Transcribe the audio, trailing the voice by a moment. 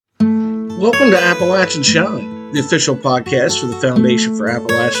Welcome to Appalachian Shine, the official podcast for the Foundation for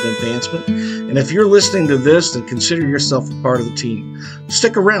Appalachian Advancement. And if you're listening to this, then consider yourself a part of the team.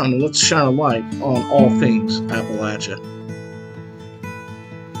 Stick around and let's shine a light on all things Appalachia.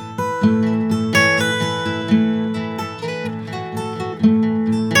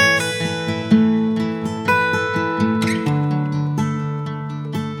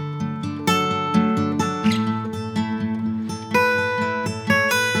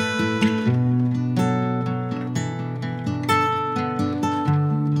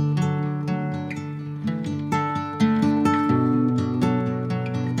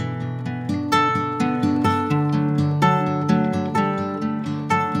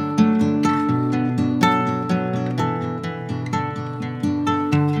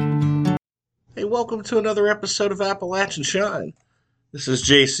 Hey, welcome to another episode of Appalachian Shine. This is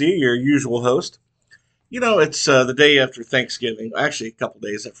JC, your usual host. You know, it's the day after Thanksgiving. Actually, a couple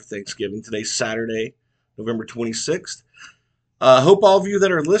days after Thanksgiving. Today's Saturday, November 26th. Hope all of you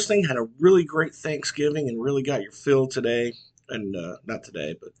that are listening had a really great Thanksgiving and really got your fill today. And not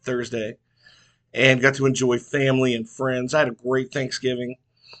today, but Thursday. And got to enjoy family and friends. I had a great Thanksgiving.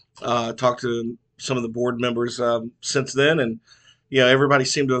 Talked to some of the board members since then. And, you know, everybody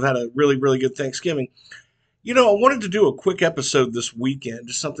seemed to have had a really, really good Thanksgiving. You know, I wanted to do a quick episode this weekend,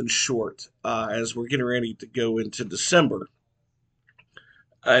 just something short, as we're getting ready to go into December.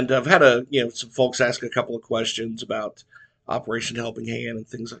 And I've had some folks ask a couple of questions about Operation Helping Hand and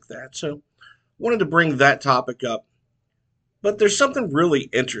things like that. So I wanted to bring that topic up. But there's something really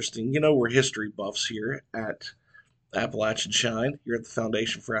interesting. You know, we're history buffs here at Appalachian Shine, here at the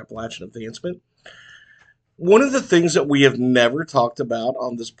Foundation for Appalachian Advancement. One of the things that we have never talked about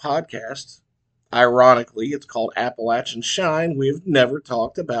on this podcast, ironically, it's called Appalachian Shine. We have never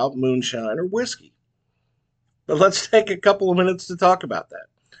talked about moonshine or whiskey. But let's take a couple of minutes to talk about that.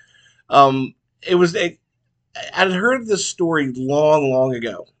 I had heard this story long, long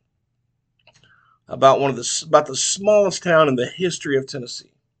ago about about the smallest town in the history of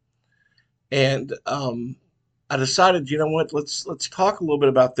Tennessee, and I decided, you know what, let's talk a little bit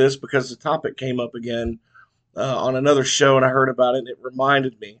about this because the topic came up again on another show, and I heard about it, and it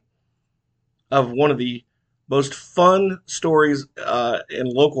reminded me of one of the most fun stories in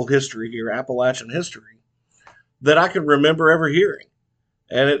local history here, Appalachian history, that I can remember ever hearing.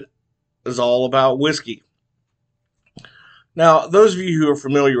 And it is all about whiskey. Now, those of you who are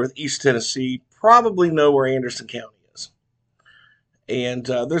familiar with East Tennessee probably know where Anderson County is. And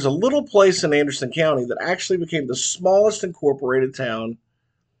there's a little place in Anderson County that actually became the smallest incorporated town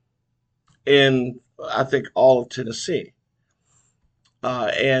in, I think, all of Tennessee.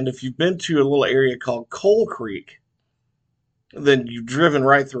 And if you've been to a little area called Coal Creek, then you've driven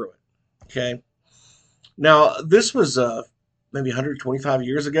right through it. Okay. Now, this was maybe 125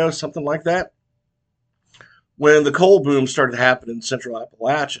 years ago, something like that. When the coal boom started happening in central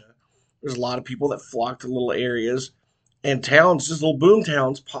Appalachia, there's a lot of people that flocked to little areas, and towns, just little boom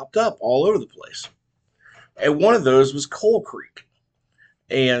towns, popped up all over the place. And one of those was Coal Creek.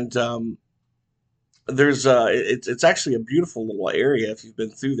 And it's actually a beautiful little area if you've been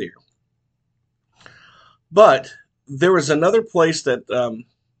through there. But there was another place that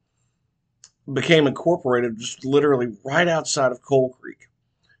became incorporated just literally right outside of Coal Creek,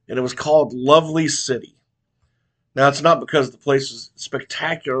 and it was called Lovely City. Now, it's not because the place is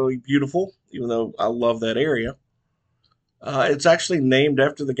spectacularly beautiful, even though I love that area. It's actually named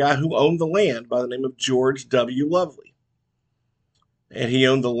after the guy who owned the land by the name of George W. Lovely. And he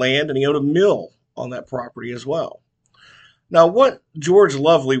owned the land, and he owned a mill on that property as well. Now, what George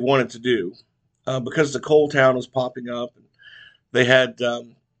Lovely wanted to do, because the coal town was popping up, and they had,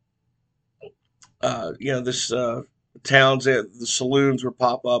 towns, the saloons would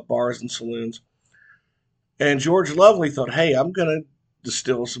pop up, bars and saloons. And George Lovely thought, hey, I'm going to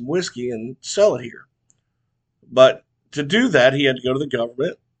distill some whiskey and sell it here. But to do that, he had to go to the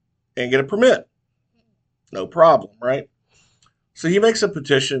government and get a permit. No problem, right? So he makes a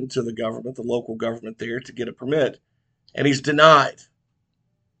petition to the government, the local government there, to get a permit, and he's denied.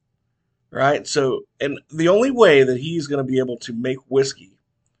 Right? So, and the only way that he's going to be able to make whiskey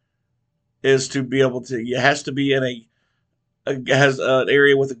is to be able to, it has to be in has an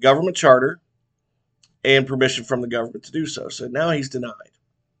area with a government charter and permission from the government to do so. So now he's denied.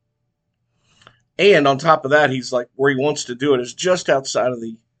 And on top of that, he's like, where he wants to do it is just outside of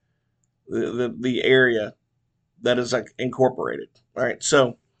the area that is like incorporated. All right.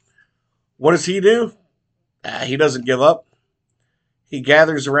 So what does he do? He doesn't give up. He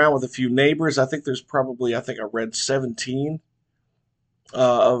gathers around with a few neighbors. I think I read 17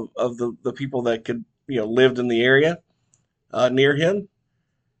 of the people that could, lived in the area near him.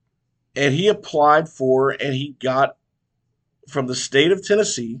 And he applied for and he got from the state of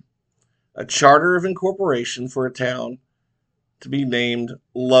Tennessee a charter of incorporation for a town to be named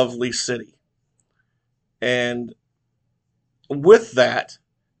Lovely City. And with that,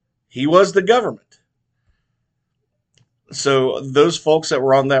 he was the government. So those folks that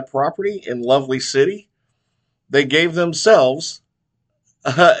were on that property in Lovely City, they gave themselves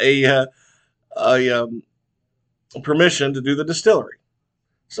a, a permission to do the distillery.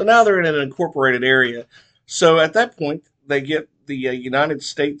 So now they're in an incorporated area. So at that point, they get the United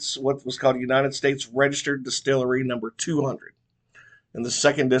States, what was called United States Registered Distillery number 200 in the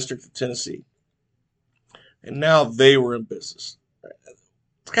second district of Tennessee. And now they were in business.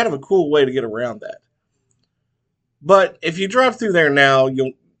 It's kind of a cool way to get around that. But if you drive through there now,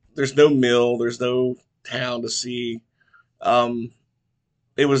 there's no mill, there's no town to see. Um,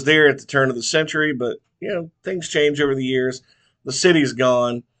 it was there at the turn of the century, but things change over the years. The city's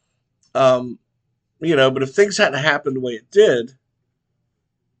gone. Um, but if things hadn't happened the way it did,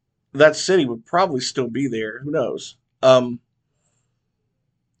 that city would probably still be there. Who knows?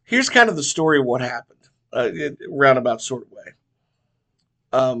 Here's kind of the story of what happened, in a roundabout sort of way.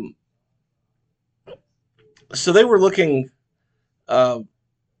 Um, so they were looking uh,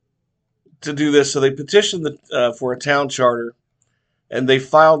 to do this, so they petitioned for a town charter, and they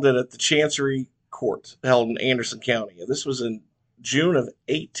filed it at the Chancery Court held in Anderson County. And this was in June of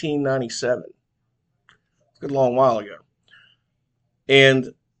 1897. A good long while ago.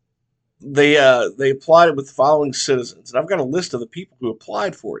 And they applied it with the following citizens, and I've got a list of the people who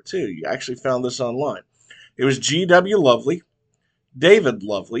applied for it too. You actually found this online. It was G.W. Lovely, David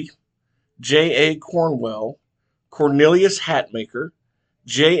Lovely, J.A. Cornwell, Cornelius Hatmaker,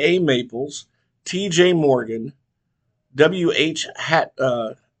 J.A. Maples, T.J. Morgan, W.H.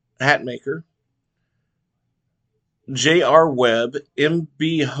 Hatmaker, J.R. Webb,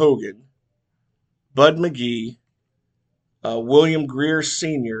 M.B. Hogan, Bud McGee, William Greer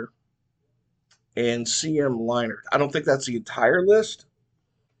Sr., and C.M. Leinert. I don't think that's the entire list,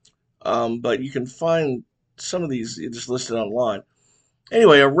 but you can find some of these just listed online.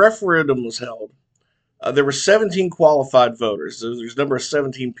 Anyway, a referendum was held. There were 17 qualified voters. There's a number of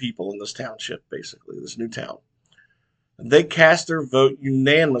 17 people in this township, basically, this new town. They cast their vote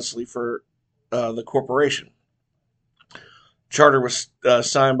unanimously for the corporation. Charter was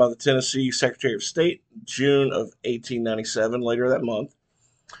signed by the Tennessee Secretary of State June of 1897, later that month.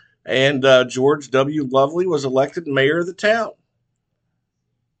 And George W. Lovely was elected mayor of the town.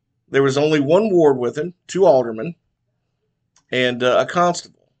 There was only one ward with him, two aldermen, and a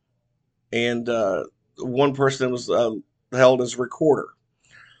constable, and one person was held as recorder.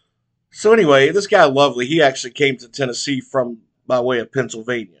 So anyway, this guy Lovely, he actually came to Tennessee from by way of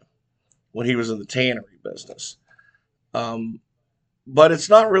Pennsylvania when he was in the tannery business. Um, but it's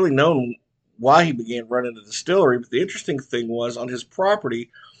not really known why he began running a distillery. But the interesting thing was on his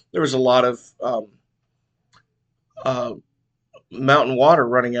property, there was a lot of uh, mountain water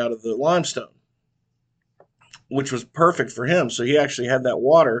running out of the limestone, which was perfect for him. So he actually had that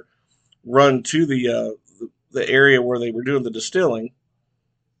water run to the area where they were doing the distilling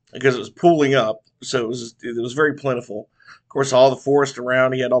because it was pooling up. So it was very plentiful. Of course, all the forest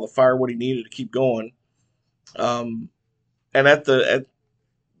around, he had all the firewood he needed to keep going. Um, and at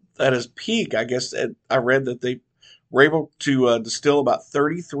his peak, I guess I read that they were able to distill about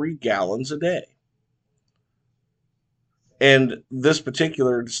 33 gallons a day. And this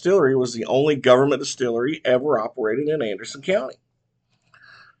particular distillery was the only government distillery ever operated in Anderson County.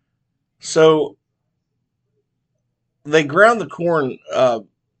 So they ground the corn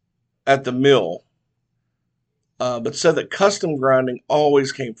at the mill, but said that custom grinding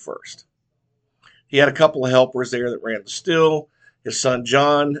always came first. He had a couple of helpers there that ran the still. His son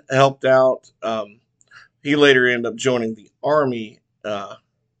John helped out. He later ended up joining the army.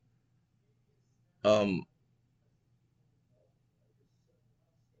 Um,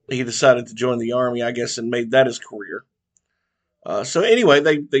 he decided to join the army, I guess, and made that his career. So anyway,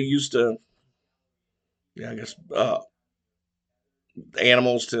 they used I guess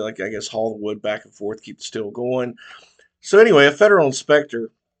animals to like I guess haul the wood back and forth, keep the still going. So anyway, a federal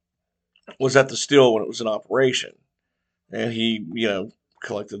inspector was at the still when it was in operation, and he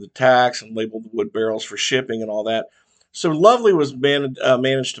collected the tax and labeled the wood barrels for shipping and all that. So Lovely was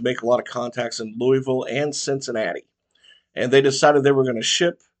managed to make a lot of contacts in Louisville and Cincinnati, and they decided they were going to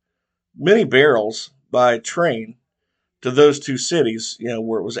ship many barrels by train to those two cities,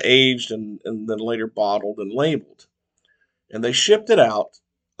 where it was aged and then later bottled and labeled. And they shipped it out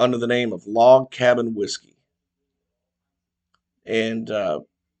under the name of Log Cabin Whiskey. And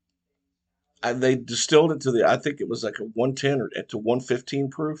they distilled it to I think it was like a 110 or to 115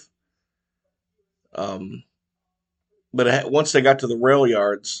 proof. Um, but once they got to the rail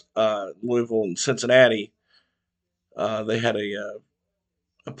yards, Louisville and Cincinnati, they had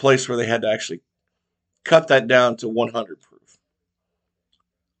a place where they had to actually cut that down to 100 proof.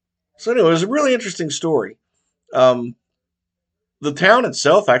 So anyway, it was a really interesting story. Um, the town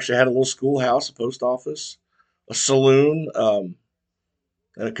itself actually had a little schoolhouse, a post office, a saloon, and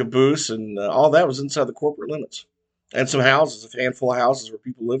a caboose, and all that was inside the corporate limits, and some houses, a handful of houses where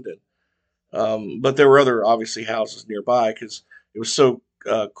people lived in. But there were other obviously houses nearby because it was so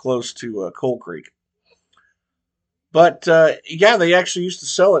close to Coal Creek. But yeah, they actually used to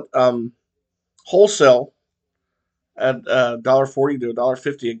sell it wholesale at $1.40 to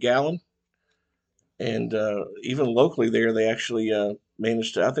 $1.50 a gallon, and even locally there, they actually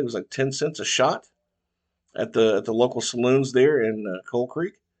managed to. I think it was like 10 cents a shot at the local saloons there in Coal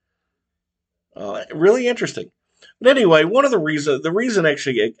Creek. Really interesting. But anyway, one of the reason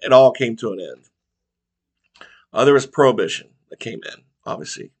actually it all came to an end. There was prohibition that came in,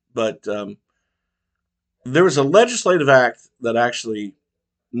 obviously, but there was a legislative act that actually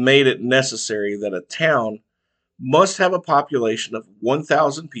made it necessary that a town must have a population of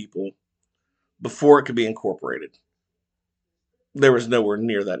 1,000 people before it could be incorporated. There was nowhere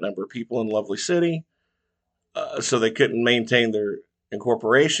near that number of people in Lovely City, so they couldn't maintain their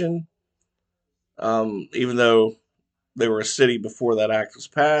incorporation, even though they were a city before that act was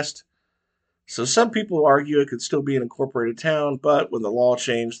passed. So some people argue it could still be an incorporated town, but when the law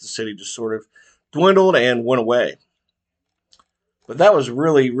changed, the city just sort of dwindled and went away. But that was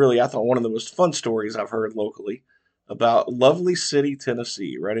really, I thought, one of the most fun stories I've heard locally about Lovely City,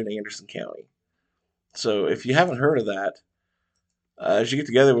 Tennessee, right in Anderson County. So if you haven't heard of that, as you get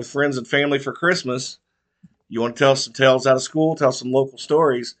together with friends and family for Christmas, you want to tell some tales out of school, tell some local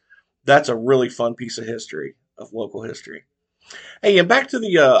stories. That's a really fun piece of history, of local history. Hey, and back to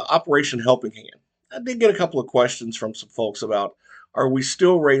the Operation Helping Hand. I did get a couple of questions from some folks about are we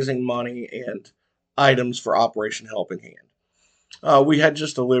still raising money and items for Operation Helping Hand? We had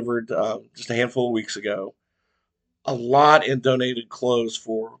just delivered just a handful of weeks ago a lot in donated clothes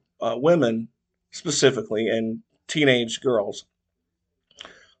for women specifically and teenage girls,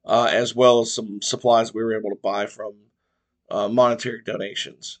 as well as some supplies we were able to buy from monetary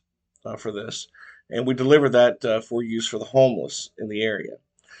donations for this. And we delivered that for use for the homeless in the area.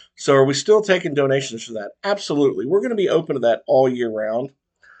 So are we still taking donations for that? Absolutely. We're going to be open to that all year round.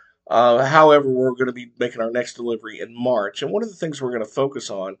 However, we're going to be making our next delivery in March. And one of the things we're going to focus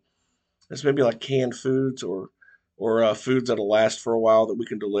on is maybe like canned foods or foods that'll last for a while that we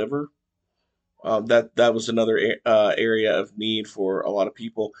can deliver. That was another area of need for a lot of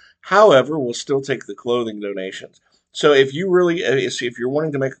people. However, we'll still take the clothing donations. So if you're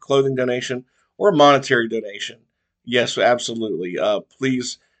wanting to make a clothing donation or a monetary donation, yes, absolutely.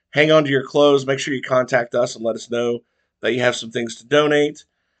 Please hang on to your clothes. Make sure you contact us and let us know that you have some things to donate,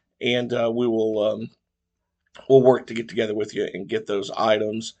 and we'll work to get together with you and get those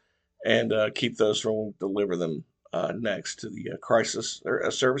items and keep those from when we deliver them next to the crisis or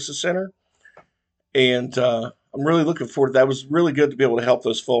services center. And I'm really looking forward to that. It was really good to be able to help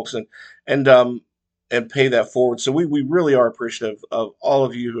those folks and um, and pay that forward. So we really are appreciative of all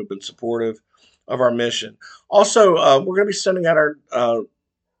of you who have been supportive of our mission. Also, we're going to be sending out our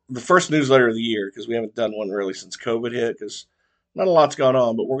the first newsletter of the year because we haven't done one really since COVID hit because not a lot's gone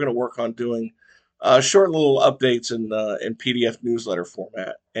on. But we're going to work on doing short little updates in PDF newsletter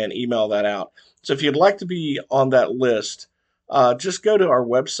format and email that out. So if you'd like to be on that list, just go to our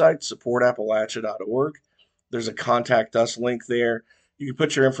website, supportappalachia.org. There's a contact us link there. You can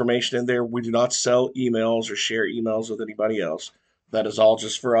put your information in there. We do not sell emails or share emails with anybody else. That is all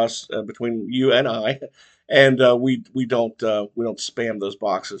just for us between you and I, and we don't spam those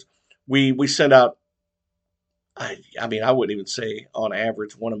boxes. We send out. I mean I wouldn't even say on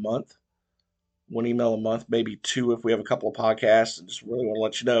average one a month, one email a month, maybe two if we have a couple of podcasts and just really want to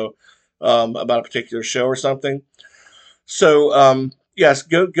let you know about a particular show or something. So, yes,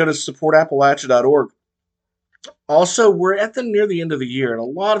 go to supportappalachia.org. Also, we're at the near the end of the year, and a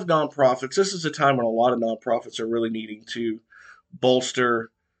lot of nonprofits. This is a time when a lot of nonprofits are really needing to bolster,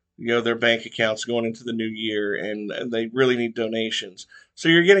 their bank accounts going into the new year, and they really need donations. So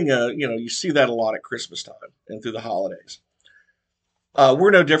you're getting you see that a lot at Christmas time and through the holidays.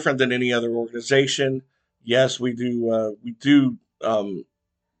 We're no different than any other organization. Yes, we do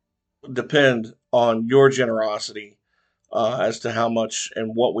depend on your generosity as to how much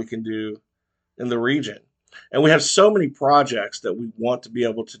and what we can do in the region. And we have so many projects that we want to be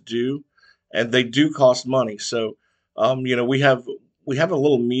able to do, and they do cost money. So, we have a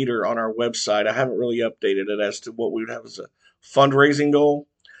little meter on our website. I haven't really updated it as to what we would have as a fundraising goal.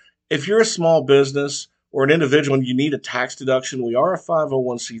 if you're a small business or an individual and you need a tax deduction, we are a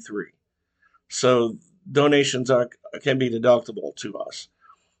 501c3. So donations can be deductible to us.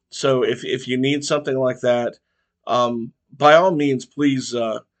 So if you need something like that, by all means, please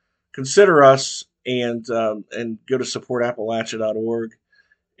consider us and go to supportappalachia.org,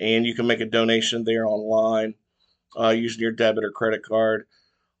 and you can make a donation there online using your debit or credit card.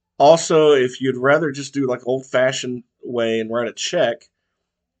 Also, if you'd rather just do like old fashioned way and write a check,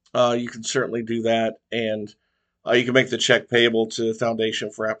 you can certainly do that, and you can make the check payable to the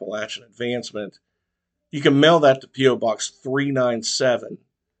Foundation for Appalachian Advancement. You can mail that to P.O. Box 397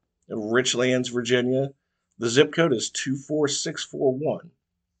 in Richlands, Virginia. The zip code is 24641.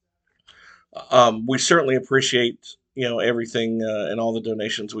 We certainly appreciate everything and all the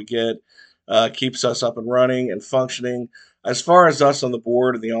donations we get. Keeps us up and running and functioning. As far as us on the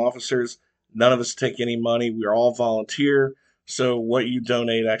board and the officers, none of us take any money. We are all volunteer. So what you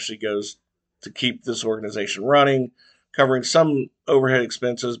donate actually goes to keep this organization running, covering some overhead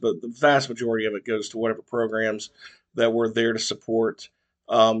expenses, but the vast majority of it goes to whatever programs that we're there to support,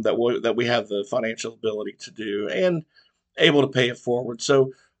 that we have the financial ability to do and able to pay it forward.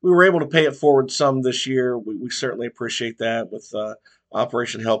 So we were able to pay it forward some this year. We certainly appreciate that with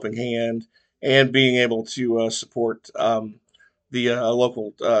Operation Helping Hand and being able to support the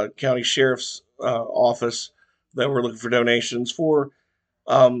local county sheriff's office that we're looking for donations for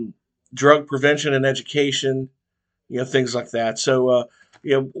drug prevention and education, things like that. So,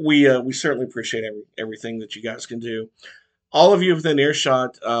 we certainly appreciate everything that you guys can do. All of you within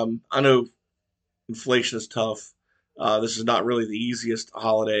earshot, I know inflation is tough. This is not really the easiest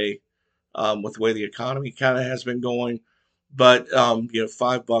holiday with the way the economy kind of has been going. But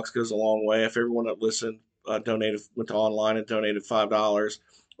 $5 goes a long way. If everyone that listened went to online and donated $5,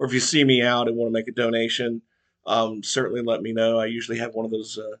 or if you see me out and want to make a donation, certainly let me know. I usually have one of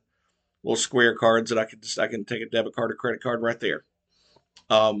those little square cards that I can take a debit card or credit card right there.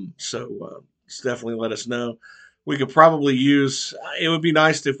 So just definitely let us know. We could probably use. It would be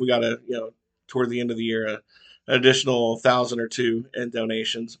nice if we got toward the end of the year an additional 1,000 or two in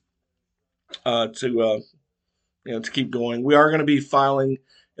donations to keep going. We are going to be filing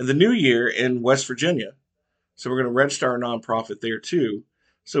in the new year in West Virginia, so we're going to register our nonprofit there too,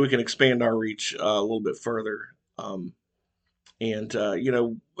 so we can expand our reach a little bit further. And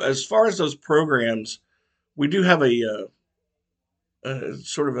as far as those programs, we do have a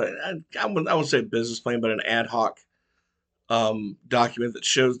sort of I wouldn't say a business plan, but an ad hoc document that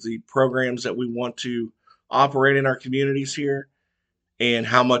shows the programs that we want to operate in our communities here and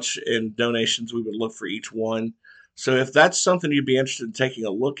how much in donations we would look for each one. So if that's something you'd be interested in taking a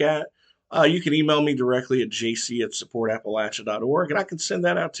look at, you can email me directly at jc@supportappalachia.org, and I can send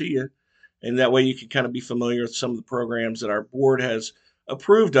that out to you. And that way you can kind of be familiar with some of the programs that our board has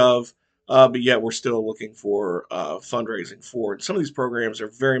approved of, but yet we're still looking for fundraising for it. Some of these programs are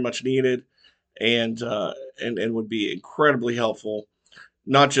very much needed and would be incredibly helpful,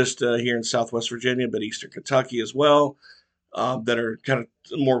 not just here in Southwest Virginia, but Eastern Kentucky as well, that are kind of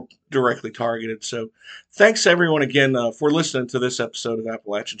more directly targeted. So thanks everyone again for listening to this episode of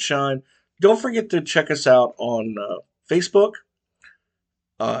Appalachian Shine. Don't forget to check us out on Facebook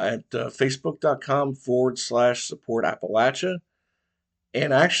at facebook.com/support Appalachia.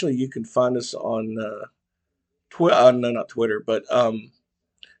 And actually, you can find us on Twitter, no, not Twitter, but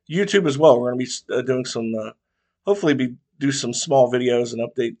YouTube as well. We're going to be doing some, hopefully, do some small videos and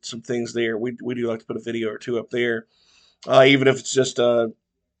update some things there. We do like to put a video or two up there, even if it's just a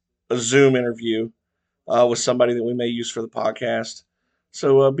Zoom interview with somebody that we may use for the podcast.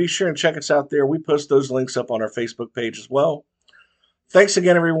 So be sure and check us out there. We post those links up on our Facebook page as well. Thanks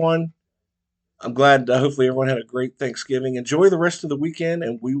again, everyone. I'm glad, hopefully everyone had a great Thanksgiving. Enjoy the rest of the weekend,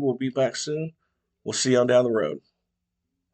 and we will be back soon. We'll see you on down the road.